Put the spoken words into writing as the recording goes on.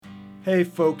Hey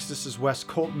folks, this is Wes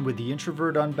Colton with the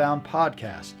Introvert Unbound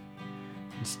podcast.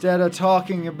 Instead of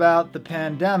talking about the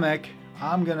pandemic,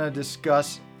 I'm going to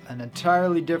discuss an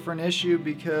entirely different issue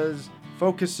because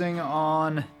focusing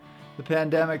on the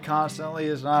pandemic constantly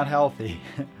is not healthy.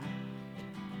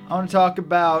 I want to talk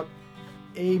about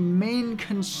a main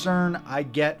concern I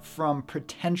get from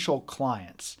potential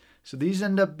clients. So these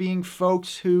end up being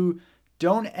folks who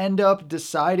don't end up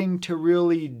deciding to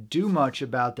really do much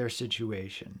about their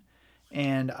situation.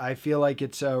 And I feel like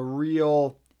it's a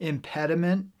real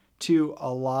impediment to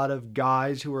a lot of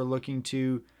guys who are looking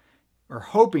to or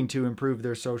hoping to improve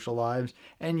their social lives.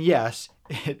 And yes,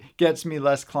 it gets me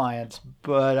less clients,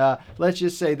 but let's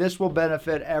just say this will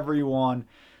benefit everyone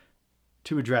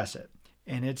to address it.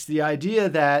 And it's the idea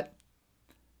that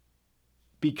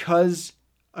because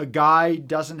a guy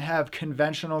doesn't have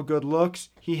conventional good looks,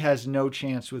 he has no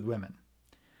chance with women.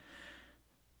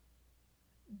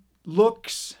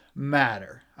 Looks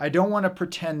matter. I don't want to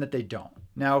pretend that they don't.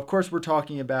 Now, of course, we're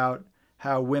talking about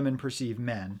how women perceive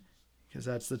men, because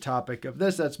that's the topic of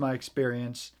this. That's my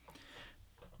experience.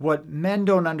 What men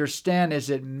don't understand is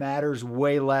it matters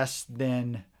way less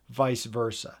than vice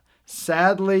versa.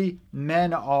 Sadly,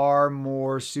 men are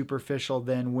more superficial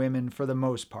than women for the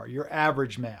most part, your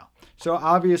average male. So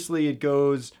obviously it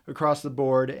goes across the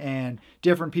board and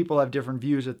different people have different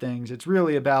views of things. It's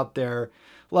really about their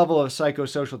level of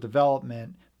psychosocial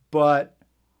development. But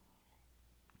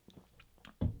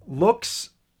looks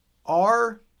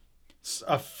are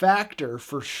a factor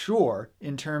for sure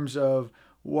in terms of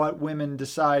what women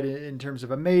decide in terms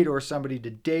of a mate or somebody to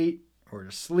date or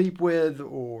to sleep with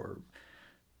or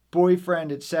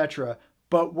boyfriend, etc.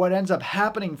 But what ends up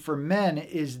happening for men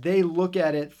is they look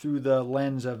at it through the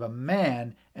lens of a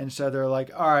man. And so they're like,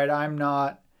 all right, I'm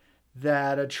not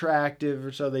that attractive,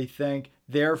 or so they think.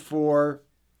 Therefore,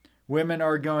 women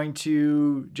are going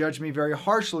to judge me very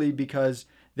harshly because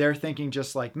they're thinking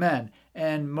just like men.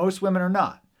 And most women are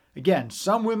not. Again,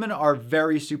 some women are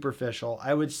very superficial.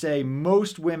 I would say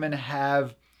most women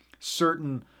have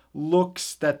certain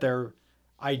looks that they're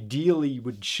ideally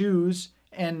would choose.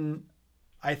 And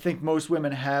I think most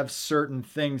women have certain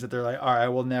things that they're like, all right, I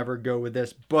will never go with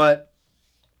this. But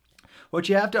what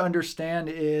you have to understand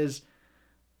is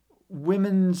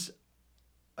women's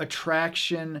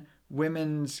attraction,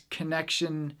 women's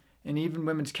connection, and even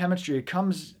women's chemistry, it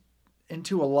comes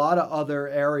into a lot of other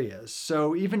areas.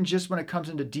 So even just when it comes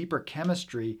into deeper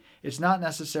chemistry, it's not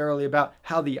necessarily about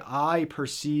how the eye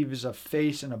perceives a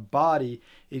face and a body.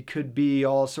 It could be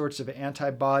all sorts of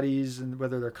antibodies and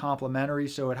whether they're complementary.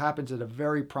 So it happens at a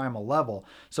very primal level.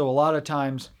 So a lot of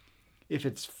times, if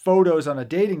it's photos on a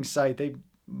dating site, they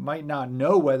might not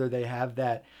know whether they have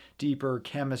that deeper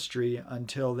chemistry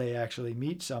until they actually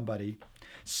meet somebody.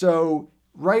 So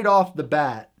right off the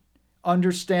bat,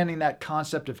 understanding that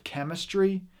concept of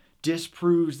chemistry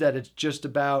disproves that it's just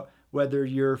about whether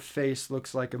your face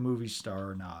looks like a movie star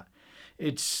or not.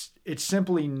 It's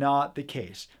simply not the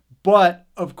case. But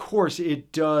of course,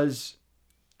 it does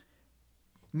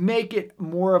make it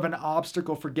more of an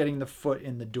obstacle for getting the foot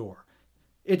in the door.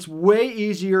 It's way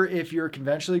easier if you're a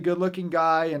conventionally good-looking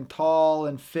guy and tall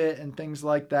and fit and things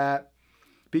like that,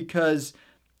 because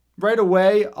right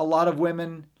away, a lot of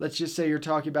women, let's just say you're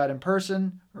talking about in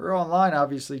person or online,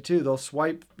 obviously, too. They'll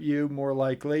swipe you more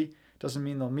likely. Doesn't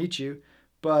mean they'll meet you.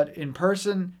 But in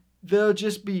person, they'll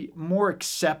just be more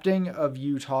accepting of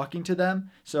you talking to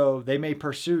them. So they may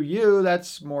pursue you.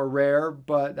 That's more rare,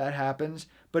 but that happens.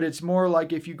 But it's more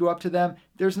like if you go up to them,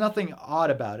 there's nothing odd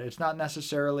about it. It's not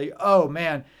necessarily, oh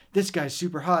man, this guy's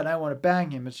super hot and I want to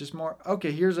bang him. It's just more,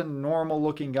 okay, here's a normal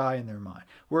looking guy in their mind.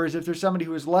 Whereas if there's somebody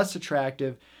who is less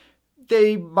attractive,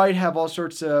 they might have all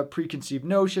sorts of preconceived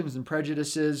notions and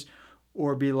prejudices,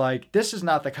 or be like, this is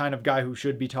not the kind of guy who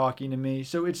should be talking to me.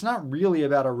 So it's not really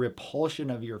about a repulsion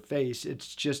of your face.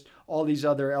 It's just all these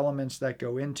other elements that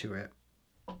go into it.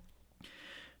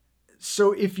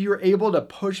 So if you're able to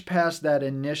push past that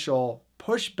initial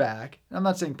pushback, I'm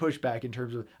not saying pushback in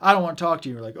terms of, I don't want to talk to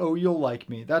you. You're like, oh, you'll like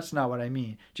me. That's not what I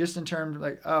mean. Just in terms of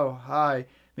like, oh, hi.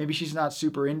 Maybe she's not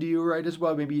super into you right as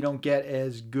well. Maybe you don't get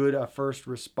as good a first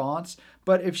response.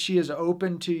 But if she is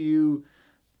open to you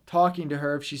talking to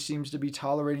her, if she seems to be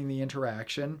tolerating the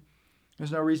interaction,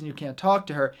 there's no reason you can't talk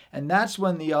to her. And that's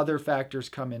when the other factors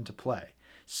come into play.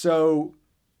 So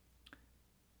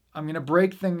I'm going to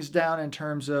break things down in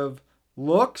terms of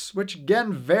looks, which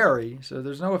again vary. So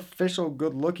there's no official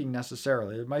good looking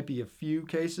necessarily. There might be a few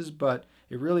cases, but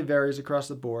it really varies across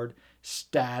the board.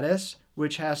 Status,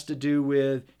 which has to do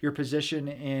with your position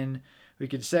in, we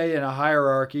could say in a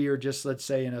hierarchy or just let's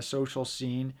say in a social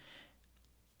scene.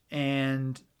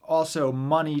 And also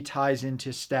money ties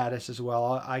into status as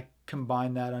well. I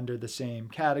combine that under the same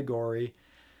category.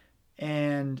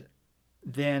 And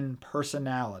then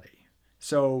personality.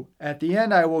 So at the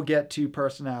end, I will get to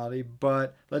personality,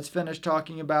 but let's finish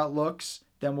talking about looks.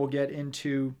 Then we'll get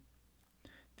into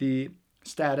the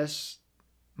status,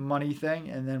 money thing,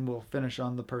 and then we'll finish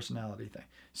on the personality thing.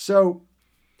 So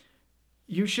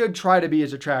you should try to be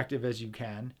as attractive as you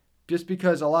can, just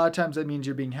because a lot of times that means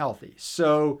you're being healthy.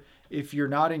 So if you're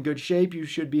not in good shape, you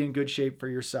should be in good shape for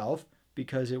yourself,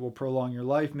 because it will prolong your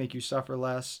life, make you suffer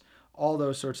less, all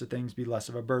those sorts of things, be less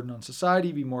of a burden on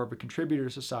society, be more of a contributor to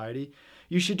society.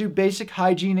 You should do basic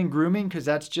hygiene and grooming, because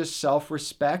that's just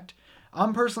self-respect.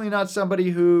 I'm personally not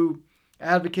somebody who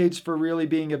advocates for really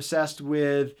being obsessed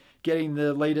with getting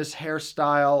the latest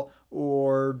hairstyle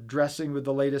or dressing with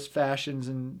the latest fashions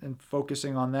and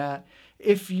focusing on that.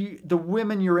 If the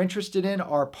women you're interested in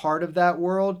are part of that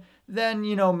world, then,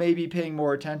 maybe paying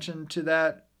more attention to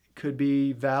that could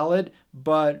be valid,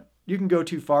 but you can go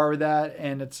too far with that,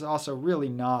 and it's also really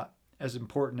not as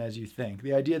important as you think.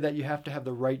 The idea that you have to have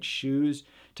the right shoes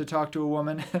to talk to a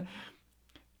woman,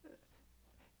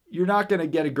 you're not going to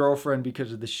get a girlfriend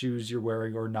because of the shoes you're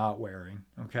wearing or not wearing,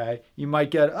 okay? You might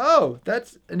get,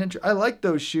 I like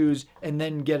those shoes, and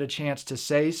then get a chance to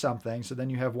say something, so then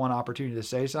you have one opportunity to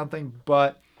say something,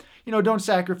 but, don't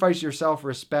sacrifice your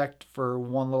self-respect for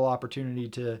one little opportunity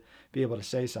to be able to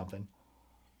say something.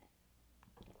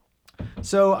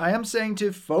 So I am saying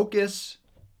to focus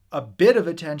a bit of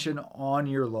attention on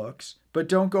your looks, but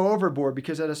don't go overboard,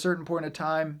 because at a certain point in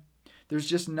time, there's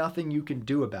just nothing you can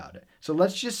do about it. So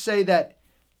let's just say that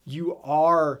you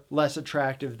are less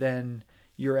attractive than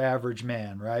your average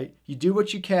man, right? You do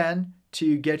what you can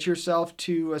to get yourself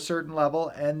to a certain level,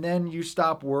 and then you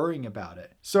stop worrying about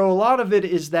it. So a lot of it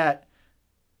is that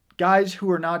guys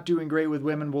who are not doing great with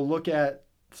women will look at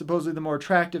supposedly the more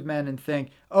attractive men and think,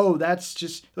 oh, that's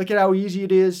just, look at how easy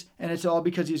it is, and it's all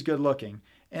because he's good looking.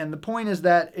 And the point is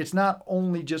that it's not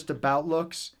only just about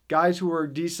looks. Guys who are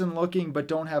decent looking but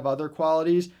don't have other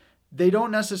qualities, they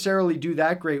don't necessarily do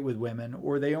that great with women,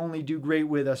 or they only do great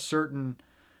with a certain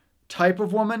type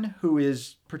of woman who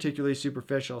is particularly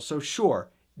superficial. So sure,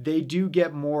 they do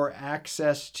get more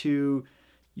access to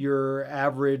your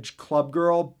average club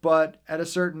girl, but at a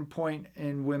certain point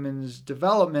in women's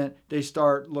development, they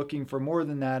start looking for more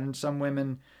than that, and some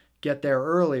women get there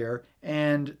earlier.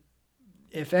 And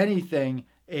if anything,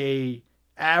 a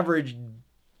average,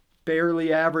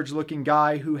 barely average looking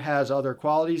guy who has other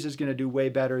qualities is going to do way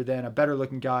better than a better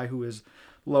looking guy who is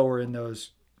lower in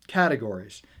those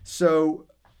categories. So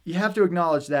you have to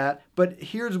acknowledge that, but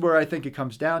here's where I think it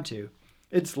comes down to.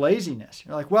 It's laziness.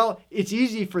 You're like, well, it's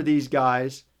easy for these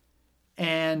guys,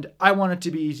 and I want it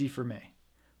to be easy for me.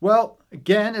 Well,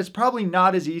 again, it's probably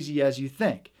not as easy as you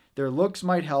think. Their looks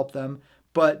might help them,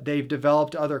 but they've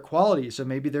developed other qualities. So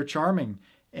maybe they're charming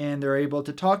and they're able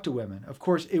to talk to women. Of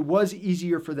course, it was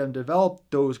easier for them to develop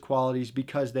those qualities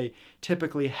because they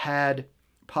typically had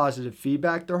positive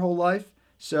feedback their whole life.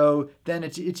 So then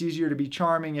it's easier to be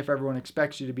charming if everyone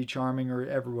expects you to be charming, or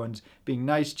everyone's being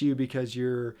nice to you because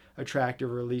you're attractive,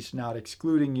 or at least not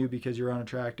excluding you because you're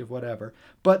unattractive, whatever.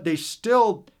 But they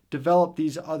still develop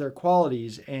these other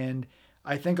qualities, and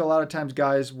I think a lot of times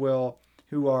guys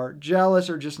who are jealous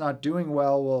or just not doing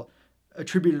well will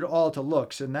attribute it all to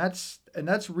looks, and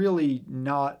that's really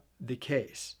not the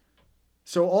case.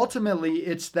 So ultimately,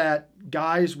 it's that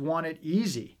guys want it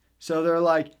easy. So they're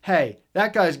like, hey,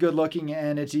 that guy's good looking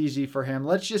and it's easy for him.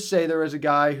 Let's just say there is a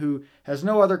guy who has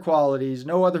no other qualities,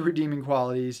 no other redeeming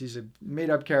qualities. He's a made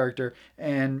up character,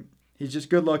 and he's just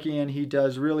good looking, and he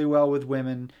does really well with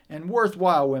women, and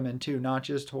worthwhile women too, not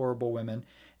just horrible women.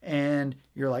 And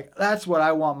you're like, that's what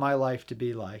I want my life to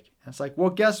be like. And it's like,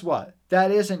 well, guess what? That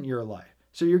isn't your life.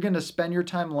 So you're going to spend your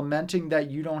time lamenting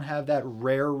that you don't have that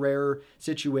rare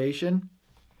situation.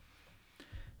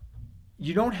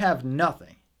 You don't have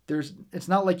nothing. It's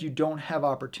not like you don't have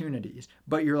opportunities,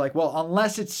 but you're like, well,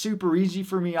 unless it's super easy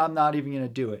for me, I'm not even going to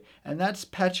do it. And that's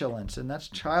petulance, and that's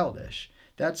childish.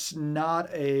 That's not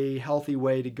a healthy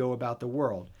way to go about the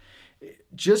world.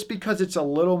 Just because it's a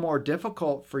little more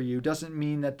difficult for you doesn't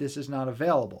mean that this is not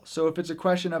available. So if it's a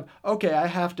question of, okay, I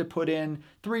have to put in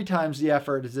 3 times the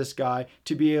effort as this guy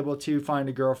to be able to find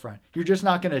a girlfriend, you're just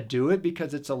not going to do it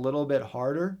because it's a little bit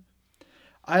harder.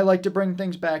 I like to bring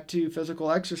things back to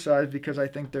physical exercise because I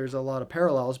think there's a lot of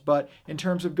parallels. But in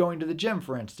terms of going to the gym,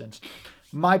 for instance,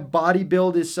 my body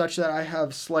build is such that I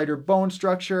have slighter bone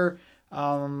structure,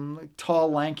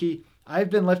 tall, lanky. I've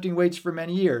been lifting weights for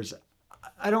many years.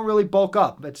 I don't really bulk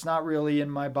up. It's not really in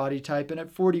my body type. And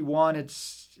at 41,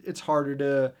 it's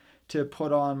harder to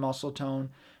put on muscle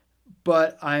tone.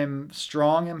 but I'm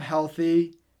strong, I'm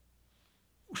healthy.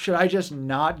 Should I just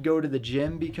not go to the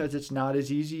gym because it's not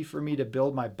as easy for me to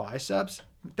build my biceps?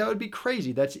 That would be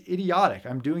crazy. That's idiotic.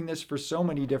 I'm doing this for so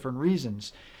many different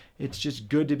reasons. It's just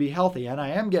good to be healthy, and I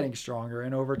am getting stronger,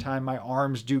 and over time my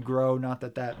arms do grow, not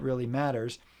that that really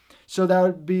matters. So that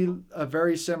would be a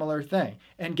very similar thing.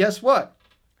 And guess what?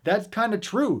 That's kind of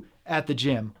true at the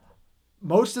gym.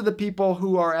 Most of the people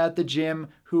who are at the gym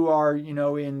who are,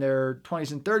 in their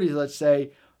 20s and 30s, let's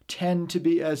say, tend to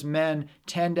be, as men,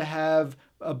 tend to have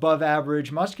above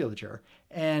average musculature.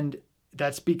 And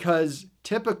that's because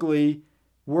typically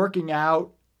working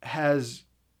out has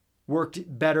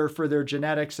worked better for their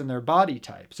genetics and their body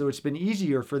type. So it's been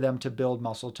easier for them to build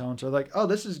muscle tone. So like, oh,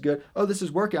 this is good. Oh, this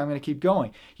is working. I'm going to keep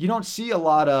going. You don't see a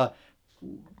lot of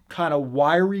kind of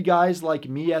wiry guys like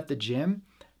me at the gym,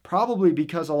 probably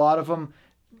because a lot of them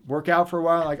work out for a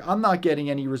while. Like, I'm not getting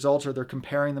any results, or they're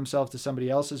comparing themselves to somebody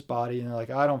else's body. And they're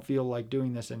like, I don't feel like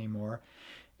doing this anymore.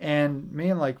 And me,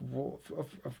 I'm like, well,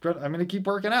 I'm going to keep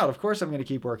working out. Of course, I'm going to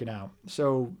keep working out.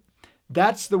 So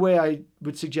that's the way I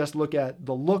would suggest look at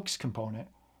the looks component.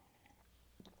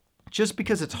 Just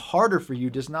because it's harder for you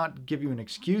does not give you an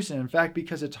excuse. And in fact,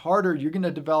 because it's harder, you're going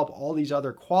to develop all these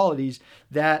other qualities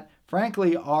that,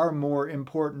 frankly, are more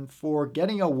important for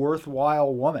getting a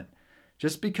worthwhile woman.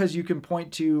 Just because you can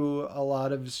point to a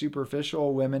lot of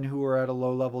superficial women who are at a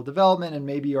low level of development and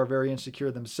maybe are very insecure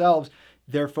themselves,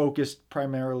 they're focused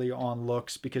primarily on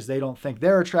looks because they don't think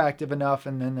they're attractive enough.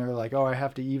 And then they're like, oh, I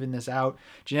have to even this out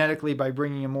genetically by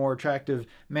bringing a more attractive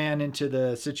man into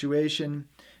the situation.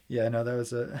 Yeah, no, that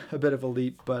was a bit of a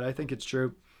leap, but I think it's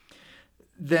true.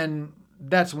 Then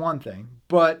that's one thing.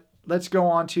 But let's go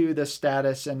on to the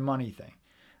status and money thing.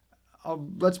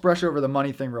 Let's brush over the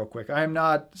money thing real quick. I am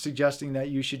not suggesting that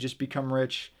you should just become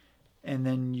rich and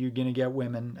then you're going to get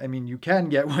women. I mean, you can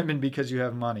get women because you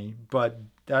have money, but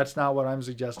that's not what I'm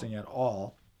suggesting at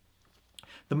all.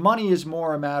 The money is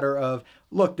more a matter of,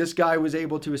 look, this guy was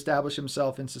able to establish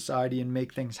himself in society and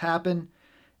make things happen.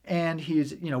 And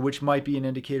he's, which might be an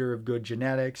indicator of good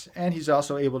genetics. And he's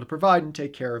also able to provide and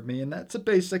take care of me. And that's a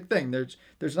basic thing.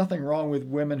 There's nothing wrong with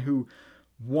women who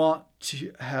want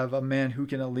to have a man who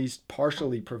can at least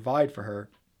partially provide for her.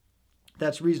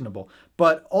 That's reasonable.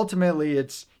 But ultimately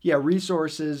it's,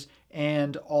 resources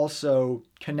and also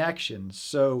connections.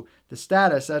 So the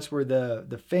status, that's where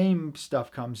the fame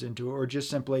stuff comes into it, or just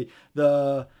simply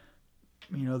the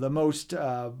most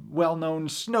well-known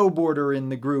snowboarder in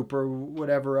the group or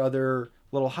whatever other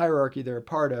little hierarchy they're a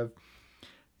part of.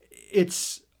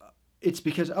 It's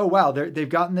because, oh, wow, they've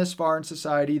gotten this far in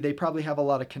society. They probably have a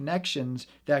lot of connections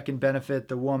that can benefit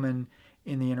the woman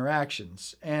in the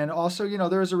interactions. And also,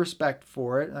 there is a respect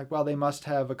for it. Like, well, they must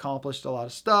have accomplished a lot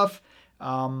of stuff.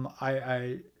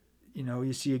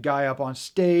 You see a guy up on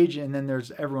stage and then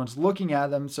everyone's looking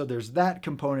at them. So there's that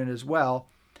component as well.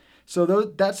 So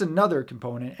that's another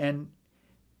component. And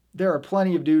there are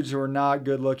plenty of dudes who are not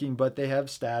good looking, but they have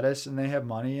status and they have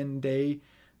money and they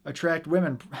attract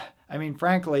women. I mean,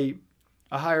 frankly,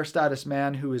 a higher status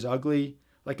man who is ugly,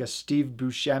 like a Steve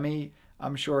Buscemi,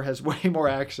 I'm sure has way more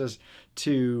access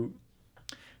to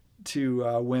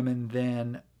women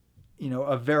than,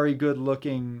 a very good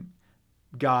looking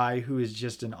guy who is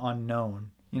just an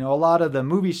unknown. A lot of the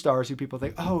movie stars who people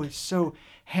think, oh, it's so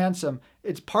handsome.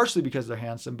 It's partially because they're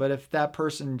handsome, but if that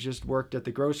person just worked at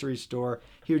the grocery store,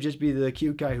 he would just be the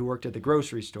cute guy who worked at the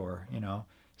grocery store,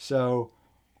 So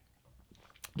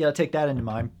you got to take that into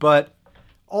mind. But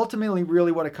ultimately,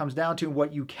 really what it comes down to,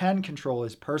 what you can control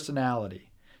is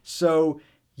personality. So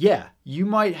yeah, you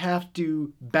might have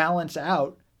to balance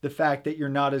out the fact that you're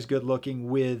not as good looking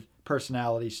with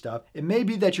personality stuff. It may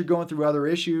be that you're going through other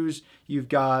issues. You've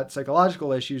got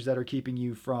psychological issues that are keeping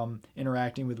you from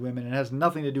interacting with women. It has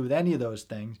nothing to do with any of those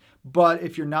things. But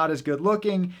if you're not as good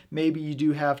looking, maybe you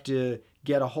do have to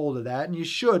get a hold of that. And you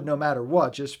should, no matter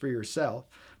what, just for yourself.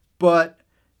 But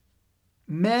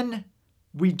men,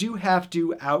 we do have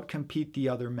to outcompete the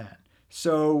other men.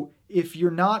 So if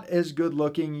you're not as good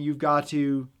looking, you've got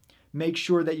to make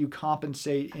sure that you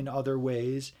compensate in other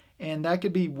ways. And that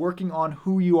could be working on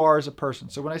who you are as a person.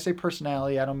 So when I say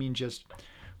personality, I don't mean just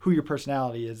who your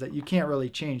personality is, that you can't really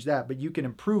change that, but you can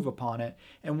improve upon it.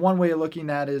 And one way of looking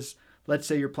at that is, let's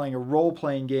say you're playing a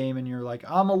role-playing game and you're like,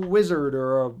 I'm a wizard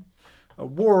or a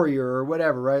warrior or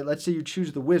whatever, right? Let's say you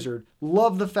choose the wizard.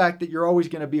 Love the fact that you're always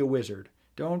going to be a wizard.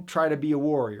 Don't try to be a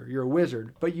warrior. You're a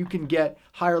wizard, but you can get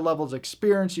higher levels of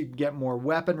experience. You can get more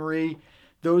weaponry,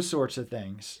 those sorts of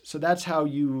things. So that's how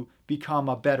you become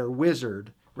a better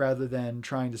wizard rather than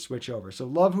trying to switch over. So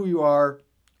love who you are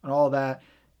and all that,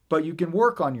 but you can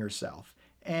work on yourself.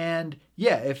 And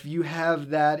yeah, if you have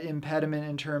that impediment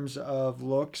in terms of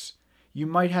looks, you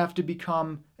might have to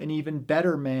become an even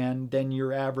better man than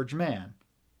your average man.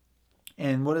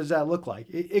 And what does that look like?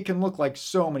 It can look like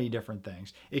so many different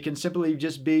things. It can simply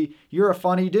just be you're a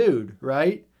funny dude,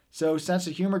 right? So sense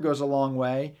of humor goes a long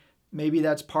way. Maybe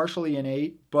that's partially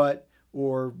innate, but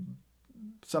or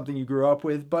something you grew up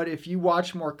with. But if you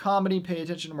watch more comedy, pay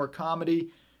attention to more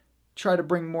comedy, try to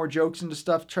bring more jokes into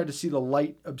stuff, try to see the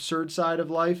light, absurd side of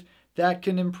life, that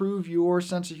can improve your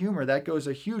sense of humor. That goes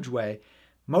a huge way.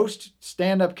 Most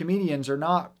stand up comedians are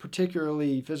not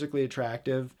particularly physically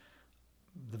attractive.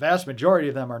 The vast majority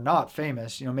of them are not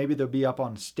famous. Maybe they'll be up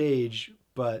on stage,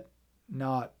 but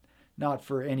not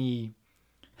for any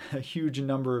huge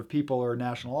number of people or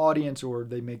national audience, or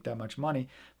they make that much money.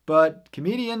 But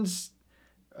comedians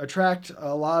attract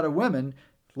a lot of women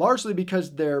largely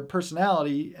because their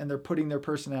personality, and they're putting their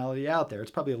personality out there. It's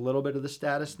probably a little bit of the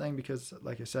status thing because,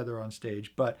 like I said, they're on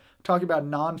stage. But I'm talking about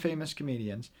non-famous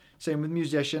comedians. Same with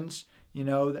musicians.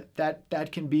 That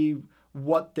can be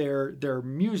what their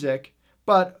music.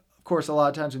 But of course, a lot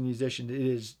of times with musicians, it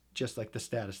is just like the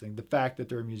status thing, the fact that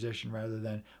they're a musician rather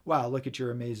than, wow, look at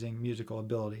your amazing musical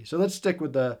ability. So let's stick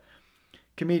with the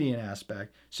comedian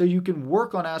aspect. So you can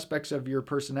work on aspects of your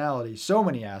personality, so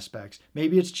many aspects.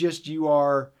 Maybe it's just you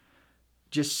are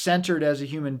just centered as a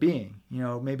human being.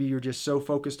 Maybe you're just so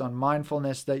focused on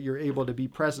mindfulness that you're able to be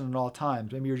present at all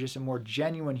times. Maybe you're just a more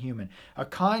genuine human, a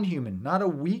kind human, not a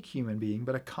weak human being,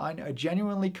 but a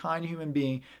genuinely kind human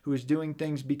being who is doing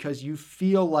things because you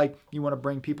feel like you want to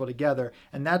bring people together.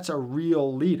 And that's a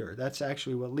real leader. That's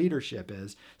actually what leadership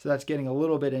is. So that's getting a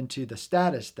little bit into the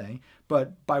status thing.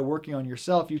 But by working on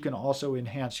yourself, you can also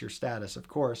enhance your status, of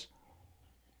course.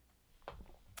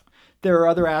 There are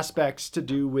other aspects to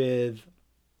do with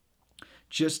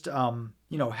just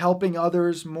helping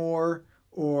others more,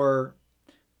 or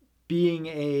being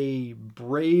a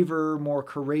braver, more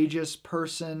courageous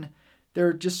person. There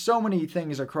are just so many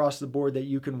things across the board that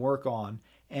you can work on.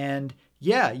 And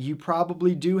yeah, you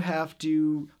probably do have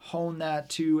to hone that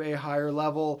to a higher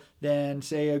level than,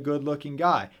 say, a good-looking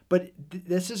guy. But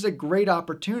this is a great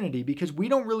opportunity because we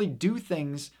don't really do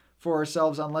things for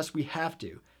ourselves unless we have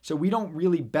to. So we don't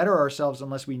really better ourselves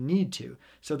unless we need to.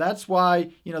 So that's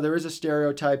why, there is a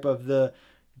stereotype of the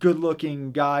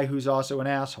good-looking guy who's also an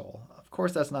asshole. Of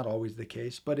course, that's not always the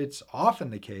case, but it's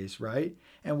often the case, right?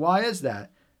 And why is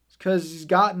that? It's because he's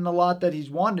gotten a lot that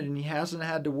he's wanted and he hasn't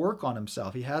had to work on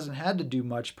himself. He hasn't had to do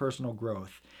much personal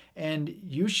growth. And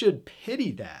you should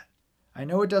pity that. I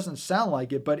know it doesn't sound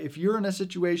like it, but if you're in a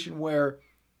situation where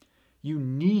you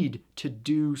need to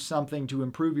do something to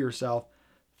improve yourself,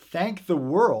 thank the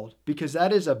world, because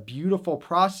that is a beautiful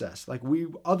process.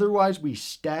 Otherwise we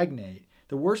stagnate.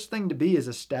 The worst thing to be is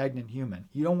a stagnant human.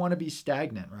 You don't want to be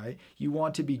stagnant, right? You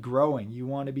want to be growing. You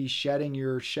want to be shedding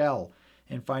your shell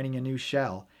and finding a new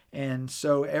shell. And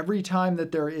so every time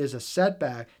that there is a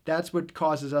setback, that's what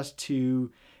causes us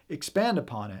to expand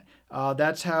upon it.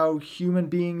 That's how human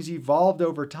beings evolved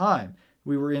over time.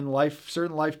 We were in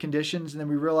certain life conditions, and then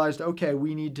we realized, okay,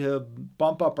 we need to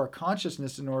bump up our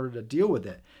consciousness in order to deal with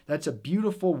it. That's a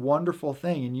beautiful, wonderful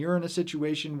thing. And you're in a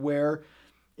situation where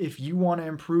if you want to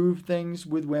improve things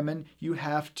with women, you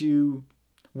have to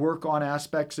work on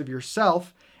aspects of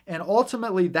yourself. And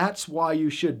ultimately, that's why you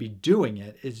should be doing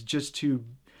it, is just to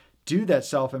do that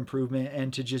self-improvement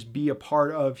and to just be a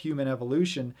part of human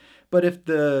evolution. But if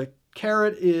the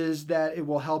carrot is that it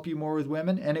will help you more with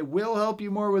women, and it will help you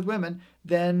more with women,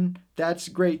 then that's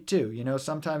great too.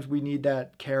 Sometimes we need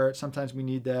that carrot. Sometimes we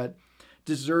need that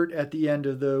dessert at the end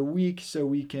of the week so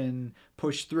we can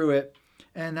push through it.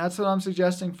 And that's what I'm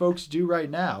suggesting folks do right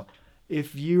now.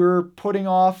 If you're putting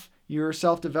off your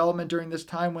self-development during this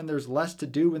time when there's less to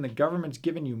do, when the government's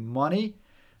giving you money,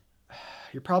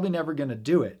 you're probably never going to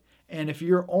do it. And if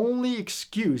your only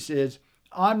excuse is,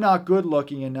 I'm not good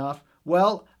looking enough,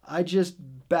 well, I just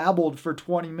babbled for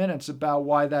 20 minutes about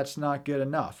why that's not good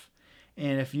enough.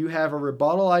 And if you have a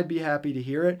rebuttal, I'd be happy to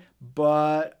hear it.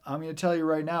 But I'm going to tell you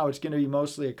right now, it's going to be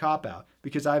mostly a cop-out,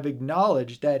 because I've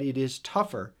acknowledged that it is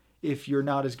tougher if you're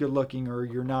not as good looking or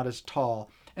you're not as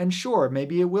tall. And sure,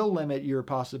 maybe it will limit your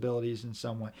possibilities in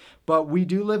some way. But we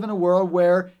do live in a world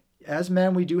where, as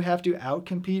men, we do have to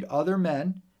outcompete other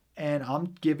men. And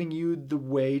I'm giving you the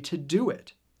way to do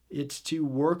it. It's to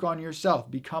work on yourself,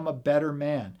 become a better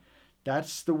man.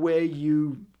 That's the way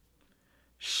you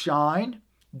shine.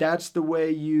 That's the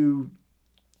way you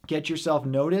get yourself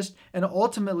noticed. And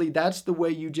ultimately, that's the way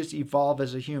you just evolve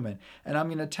as a human. And I'm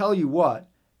going to tell you what,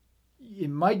 it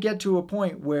might get to a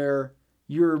point where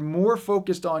you're more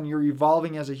focused on your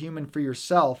evolving as a human for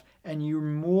yourself, and you're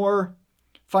more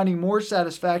finding more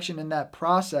satisfaction in that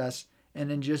process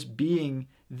and in just being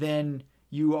than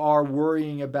you are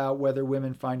worrying about whether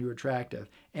women find you attractive.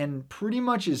 And pretty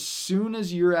much as soon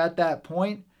as you're at that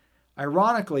point,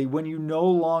 ironically, when you no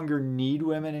longer need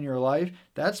women in your life,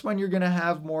 that's when you're going to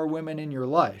have more women in your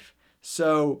life.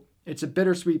 So it's a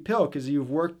bittersweet pill because you've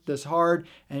worked this hard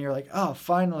and you're like, oh,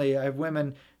 finally, I have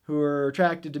women who are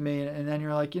attracted to me. And then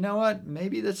you're like, you know what?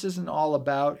 Maybe this isn't all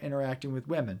about interacting with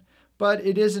women. But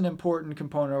it is an important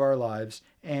component of our lives.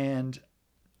 And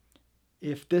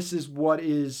if this is what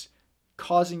is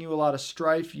causing you a lot of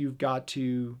strife, you've got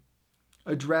to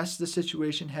address the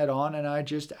situation head on, and I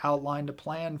just outlined a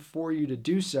plan for you to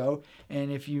do so.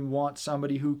 And if you want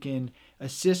somebody who can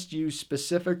assist you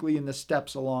specifically in the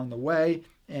steps along the way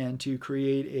and to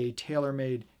create a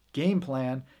tailor-made game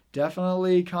plan,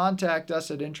 definitely contact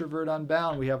us at Introvert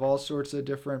Unbound. We have all sorts of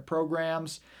different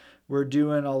programs. We're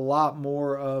doing a lot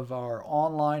more of our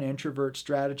online introvert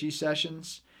strategy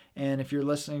sessions. And if you're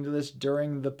listening to this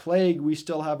during the plague, we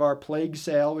still have our plague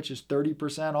sale, which is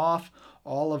 30% off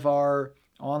all of our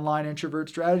online introvert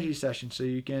strategy sessions. So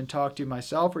you can talk to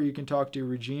myself or you can talk to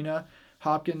Regina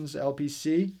Hopkins,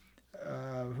 LPC,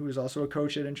 who is also a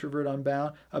coach at Introvert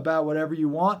Unbound, about whatever you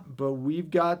want. But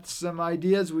we've got some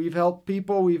ideas. We've helped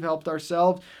people. We've helped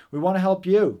ourselves. We want to help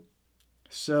you.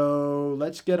 So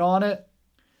let's get on it.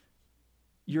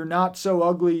 You're not so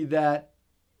ugly that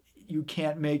you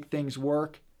can't make things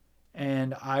work.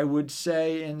 And I would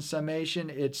say in summation,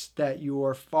 it's that you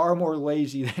are far more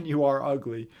lazy than you are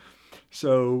ugly.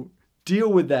 So deal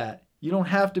with that. You don't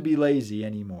have to be lazy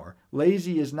anymore.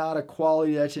 Lazy is not a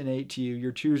quality that's innate to you.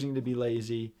 You're choosing to be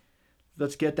lazy.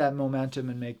 Let's get that momentum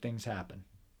and make things happen.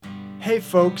 Hey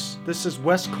folks, this is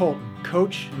Wes Colton,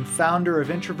 coach and founder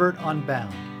of Introvert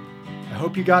Unbound. I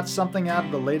hope you got something out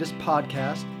of the latest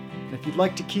podcast. And if you'd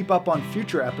like to keep up on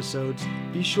future episodes,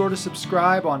 be sure to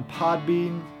subscribe on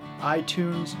Podbean,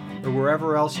 iTunes, or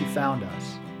wherever else you found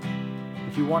us.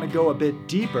 If you want to go a bit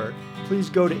deeper, please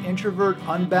go to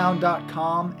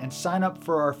introvertunbound.com and sign up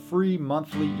for our free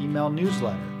monthly email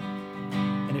newsletter.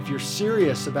 And if you're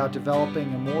serious about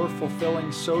developing a more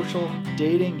fulfilling social,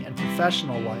 dating, and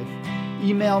professional life,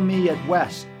 email me at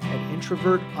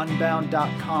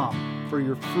wes@introvertunbound.com for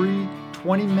your free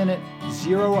 20-minute,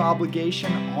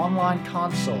 zero-obligation online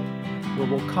consult where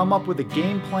we'll come up with a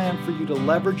game plan for you to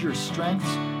leverage your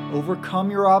strengths, overcome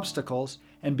your obstacles,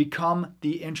 and become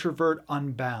the introvert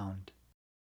unbound.